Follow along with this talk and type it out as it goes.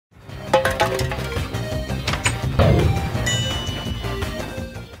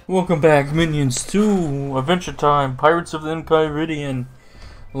Welcome back, minions, to Adventure Time, Pirates of the Enchiridion.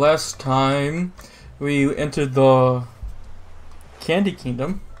 Last time, we entered the Candy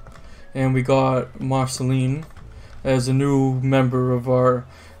Kingdom, and we got Marceline as a new member of our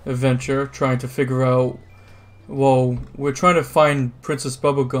adventure, trying to figure out, well, we're trying to find Princess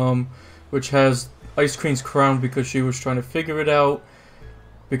Bubblegum, which has Ice Cream's crown, because she was trying to figure it out,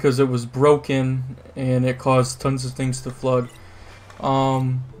 because it was broken, and it caused tons of things to flood.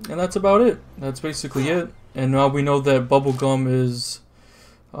 And that's about it. That's basically it. And now we know that Bubblegum is,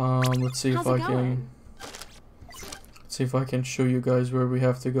 let's see if I can show you guys where we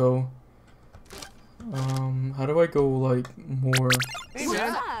have to go. How do I go, like, more?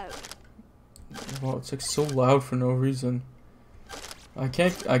 Well, it's like so loud for no reason. I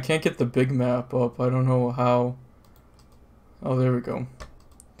can't get the big map up. I don't know how. Oh, there we go.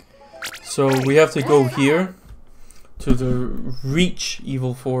 So we have to go here to the reach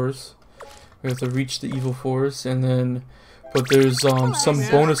evil force. We have to reach the evil force, and then, but there's some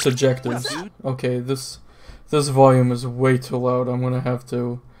bonus objectives. Okay, this volume is way too loud. I'm gonna have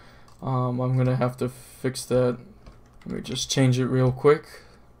to fix that. Let me just change it real quick.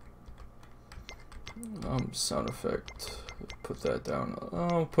 Sound effect. Put that down.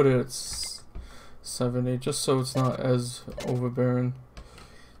 I'll put it at 70, just so it's not as overbearing.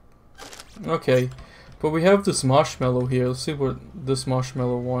 Okay. But we have this marshmallow here. Let's see what this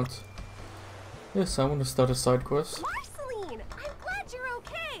marshmallow wants. Yes, I want to start a side quest. Marceline, I'm glad you're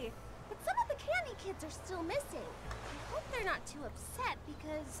okay. But some of the candy kids are still missing. I hope they're not too upset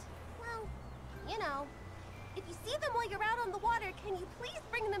because, well, you know. If you see them while you're out on the water, can you please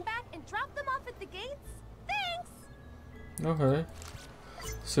bring them back and drop them off at the gates? Thanks! Okay.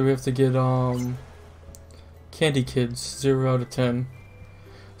 So we have to get, Candy Kids, 0 out of 10.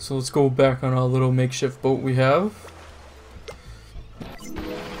 So let's go back on our little makeshift boat we have.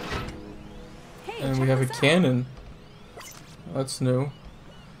 Hey, and we have a cannon. That's new.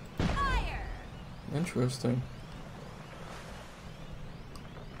 Fire. Interesting.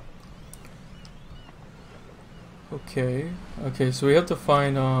 Okay. Okay, so we have to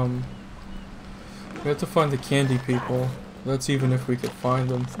find the candy people. That's even if we could find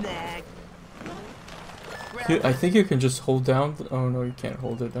them. I think you can just hold down. Oh no, you can't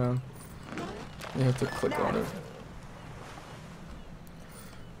hold it down. You have to click on it.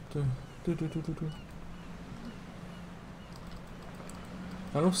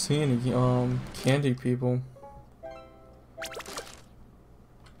 I don't see any candy people.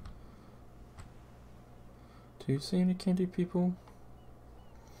 Do you see any candy people?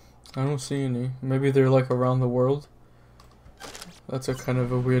 I don't see any. Maybe they're like around the world. That's a kind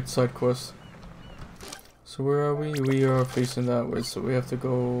of a weird side quest. So where are we? We are facing that way, so we have to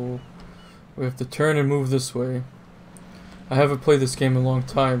go... We have to turn and move this way. I haven't played this game in a long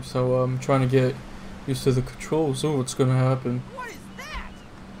time, so I'm trying to get used to the controls. Oh, what's gonna happen? What is that?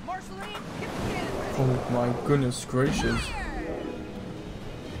 Marceline, get the cannon ready. Oh my goodness gracious.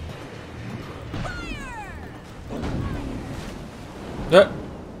 Fire! Yeah,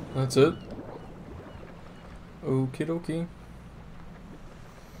 that's it. Okie dokie.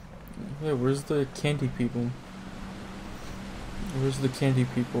 Yeah, where's the candy people? Where's the candy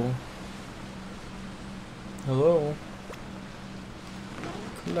people? Hello?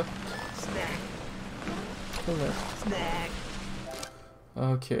 Collect. Snack. Collect. Snack.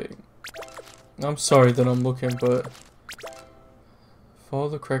 Okay. I'm sorry that I'm looking, but follow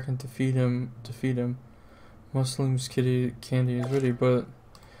the Kraken to feed him. Muslim's candy is ready, but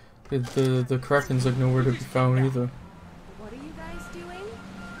the Kraken's like nowhere to be found either. What are you guys doing?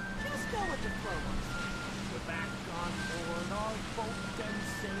 Just go with the flow. We're back on board our boat and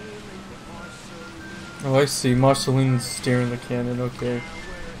sailing with Marceline. Oh, I see. Marceline's steering the cannon. Okay.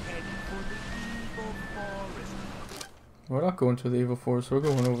 We're not going to the evil forest. We're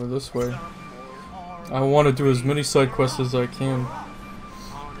going over this way. I want to do as many side quests as I can.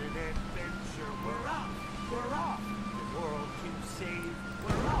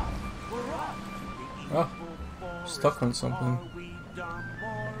 Ah, stuck on something.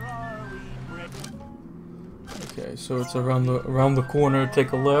 Okay, so it's around the corner.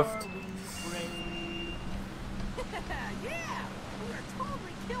 Take a left.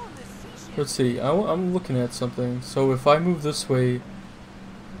 Let's see. I'm looking at something. So if I move this way,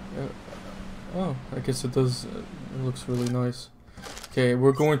 oh, I guess it does. It looks really nice. Okay,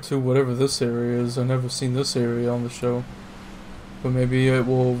 we're going to whatever this area is. I've never seen this area on the show, but maybe it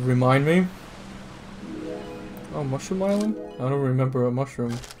will remind me. Oh, Mushroom Island? I don't remember a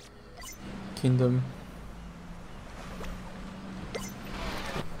Mushroom Kingdom.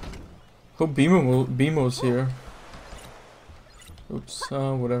 Oh, Beamo's here. Oops,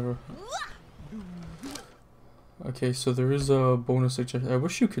 whatever. Okay, so there is a bonus suggestion. I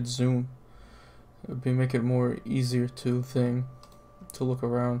wish you could zoom. It would make it more easier to look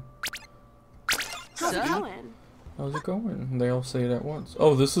around. How's it going? How's it going? They all say it at once.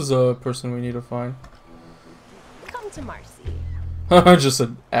 Oh, this is a person we need to find. Come to Marcy. Just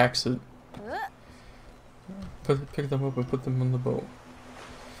an accent. Pick them up and put them on the boat.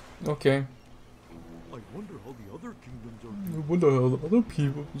 Okay. I wonder how the other kingdoms are doing. I wonder how the other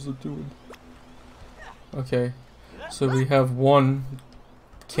peoples are doing. Okay. So we have one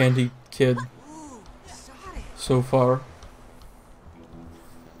candy kid so far.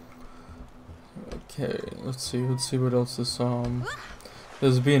 Okay, let's see what else is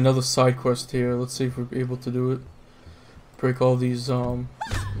there's be another side quest here. Let's see if we're able to do it. Break all these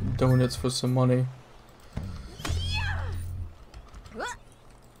donuts for some money.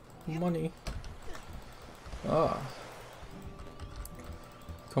 Money. Ah.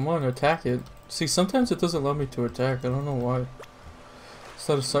 Come on, attack it. See, sometimes it doesn't allow me to attack. I don't know why. Is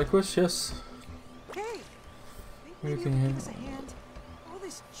that a side quest? Yes. Hey, We maybe can you could hand- give us a hand. All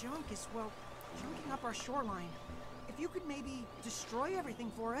this junk is, well, junking up our shoreline. If you could maybe destroy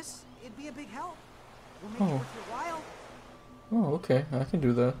everything for us, it'd be a big help. We'll make it Oh. worth your while. Oh, okay. I can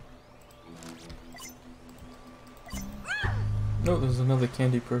do that. No, there's another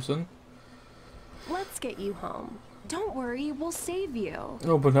candy person. Let's get you home. Don't worry, we'll save you.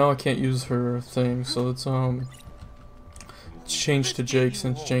 Oh, but now I can't use her thing, so let's change to Jake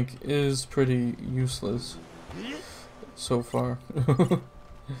since Jake is pretty useless so far.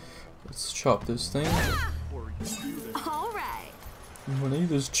 Let's chop this thing. All right. Money,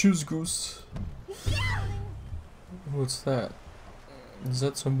 there's choose goose. What's that? Is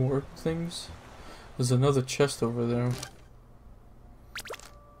that some more things? There's another chest over there.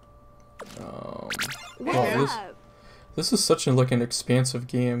 Wow, this is such an expansive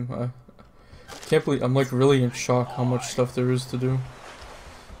game. I can't believe I'm really in shock how much stuff there is to do.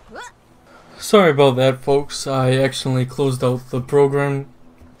 Sorry about that, folks. I accidentally closed out the program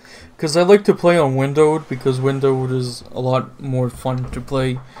because I like to play on windowed because windowed is a lot more fun to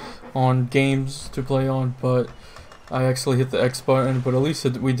play on games to play on. But I actually hit the X button, but at least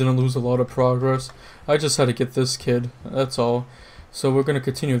we didn't lose a lot of progress. I just had to get this kid. That's all. So we're gonna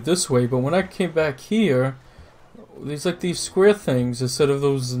continue this way. But when I came back here, there's these square things instead of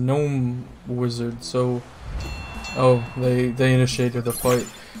those gnome wizards. So, oh, they initiated the fight.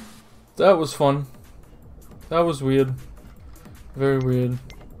 That was fun. That was weird. Very weird.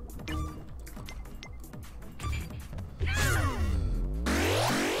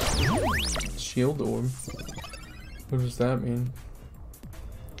 Shield orb. What does that mean?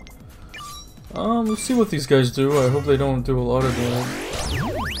 Let's see what these guys do. I hope they don't do a lot of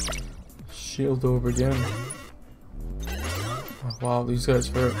damage. Shield orb again. Oh, wow, these guys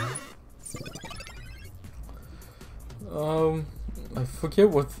hurt. I forget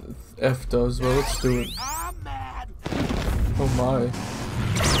what F does, but let's do it. Oh my.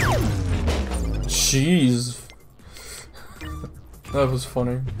 Jeez. That was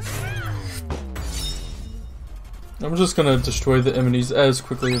funny. I'm just gonna destroy the enemies as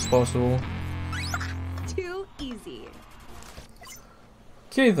quickly as possible. Too easy.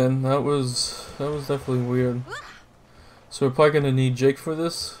 Okay then, that was definitely weird. So we're probably gonna need Jake for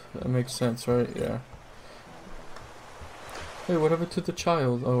this? That makes sense, right? Yeah. Hey, what happened to the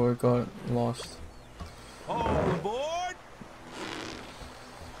child? Oh, it got lost. All aboard!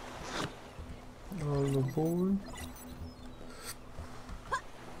 All aboard.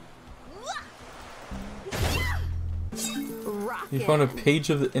 You found a page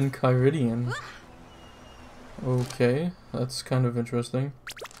of the Enchiridion. Okay, that's kind of interesting.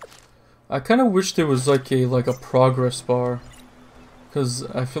 I kind of wish there was like a progress bar, because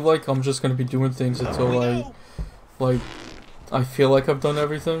I feel like I'm just gonna be doing things until I feel like I've done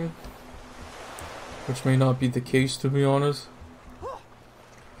everything, which may not be the case, to be honest.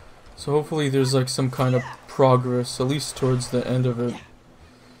 So hopefully there's some kind of progress, at least towards the end of it.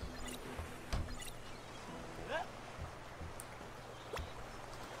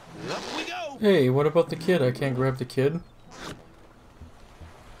 Hey, what about the kid? I can't grab the kid?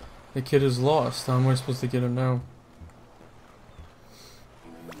 The kid is lost. How am I supposed to get him now?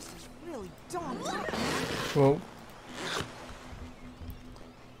 This is really daunting. Whoa.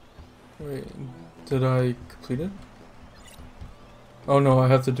 Wait, did I complete it? Oh no, I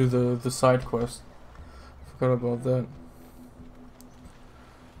have to do the side quest. Forgot about that.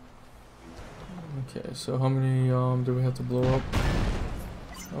 Okay, so how many do we have to blow up?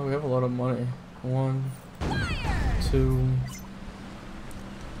 Oh, we have a lot of money. 1, 2,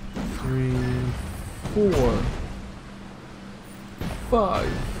 3, 4.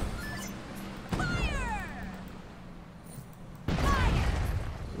 Ep-5.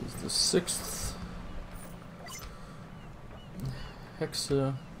 This is the 6th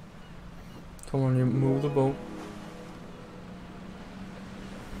Hexa. Come on, you move the boat.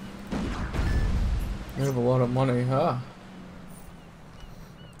 We have a lot of money, huh?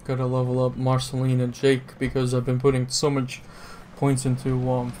 Gotta level up Marceline and Jake because I've been putting so much points into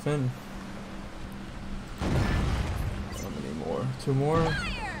Finn. How many more? 2 more?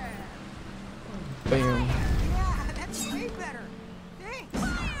 Bam. Yeah, that's way better. Thanks.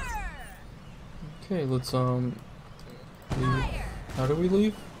 Okay, let's leave. How do we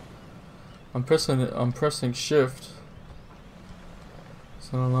leave? I'm pressing shift.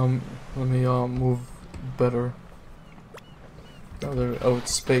 So let me move better. Oh,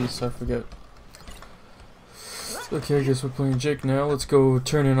 it's space, I forget. Okay, I guess we're playing Jake now. Let's go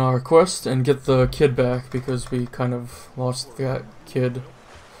turn in our quest and get the kid back because we kind of lost that kid.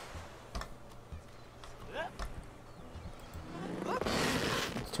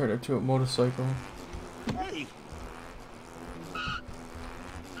 Let's turn it to a motorcycle. Hey.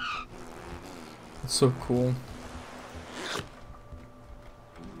 It's so cool.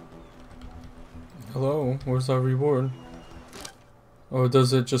 Hello, where's our reward? Or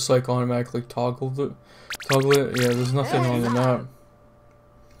does it just like automatically toggle it? Yeah, there's nothing on the map.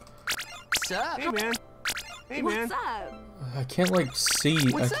 What's up? Hey, man. Hey, man. What's up? I can't like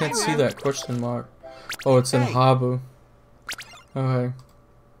see. What's I can't up, see man? that question mark. Oh, it's in Hey. Habu. Okay.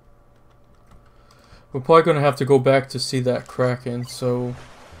 We're probably gonna have to go back to see that Kraken. So,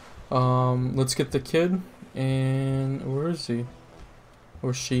 let's get the kid. And where is he?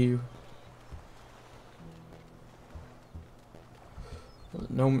 Or she? The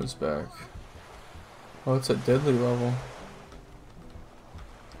gnome is back. Oh, it's at deadly level.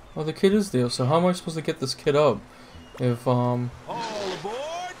 Oh, the kid is there. So how am I supposed to get this kid up? If All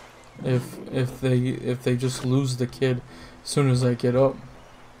aboard. if they just lose the kid as soon as I get up.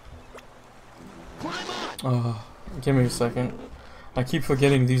 Give me a second. I keep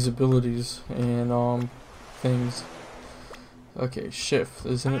forgetting these abilities and things. Okay, shift.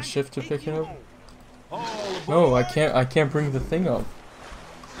 Isn't it shift to pick it up? All aboard. No, I can't bring the thing up.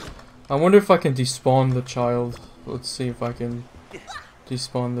 I wonder if I can despawn the child. Let's see if I can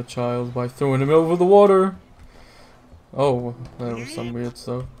despawn the child by throwing him over the water. Oh, that was some weird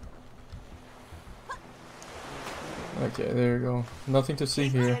stuff. Okay, there you go. Nothing to see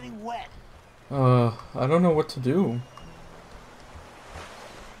here. Getting wet. I don't know what to do.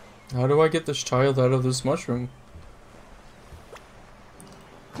 How do I get this child out of this mushroom?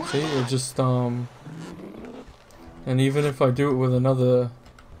 See, it just and even if I do it with another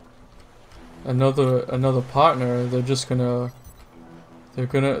partner, they're just gonna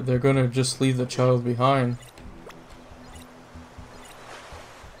just leave the child behind.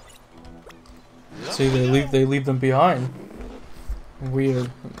 See, they leave them behind. Weird.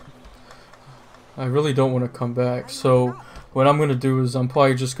 I really don't want to come back. So what I'm gonna do is I'm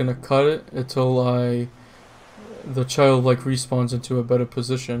probably just gonna cut it until the child like respawns into a better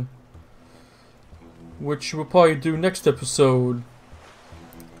position, which we'll probably do next episode.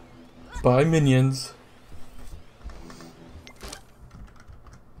 Bye, minions.